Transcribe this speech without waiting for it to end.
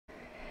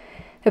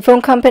A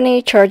phone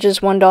company charges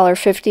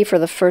 $1.50 for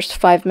the first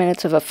 5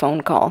 minutes of a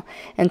phone call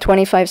and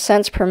 25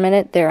 cents per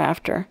minute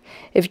thereafter.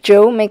 If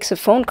Joe makes a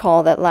phone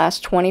call that lasts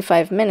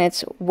 25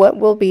 minutes, what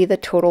will be the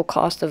total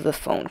cost of the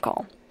phone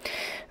call?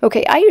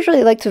 Okay, I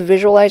usually like to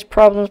visualize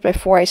problems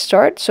before I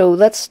start, so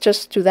let's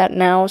just do that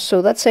now. So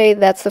let's say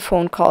that's the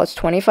phone call, it's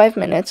 25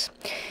 minutes,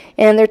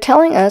 and they're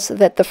telling us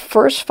that the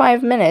first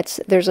 5 minutes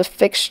there's a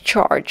fixed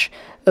charge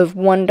of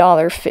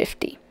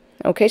 $1.50.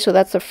 Okay, so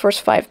that's the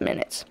first 5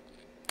 minutes.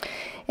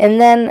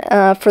 And then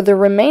for the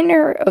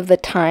remainder of the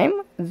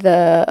time,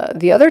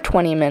 the other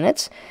 20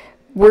 minutes,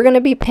 we're going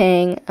to be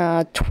paying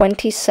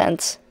 20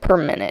 cents per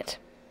minute.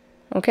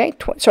 Okay,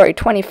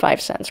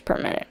 25 cents per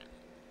minute.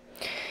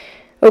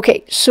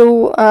 Okay,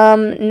 so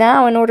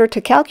now in order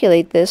to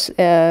calculate this,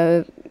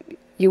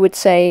 you would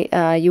say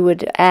you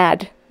would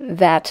add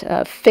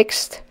that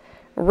fixed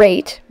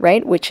rate,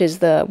 right, which is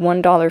the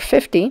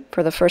 $1.50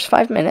 for the first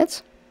 5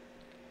 minutes,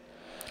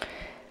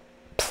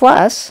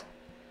 plus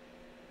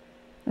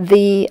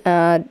the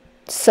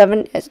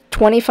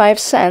 25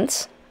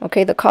 cents,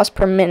 okay, the cost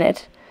per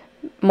minute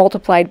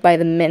multiplied by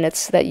the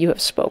minutes that you have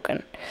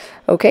spoken.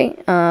 Okay,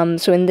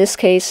 so in this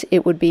case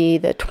it would be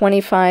the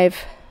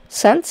 25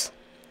 cents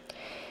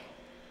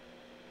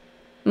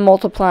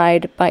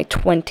multiplied by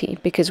 20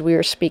 because we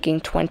are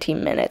speaking 20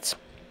 minutes.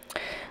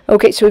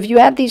 Okay, so if you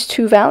add these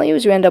two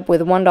values, you end up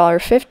with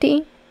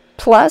 $1.50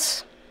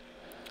 plus,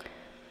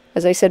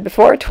 as I said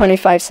before,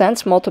 25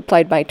 cents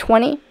multiplied by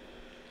 20.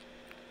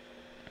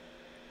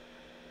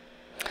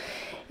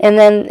 And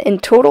then in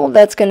total,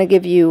 that's going to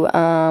give you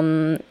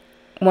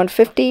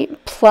 $1.50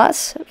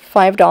 plus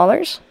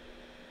 $5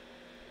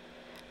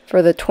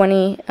 for the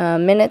 20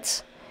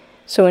 minutes.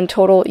 So in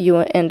total, you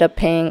end up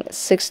paying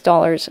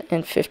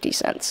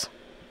 $6.50.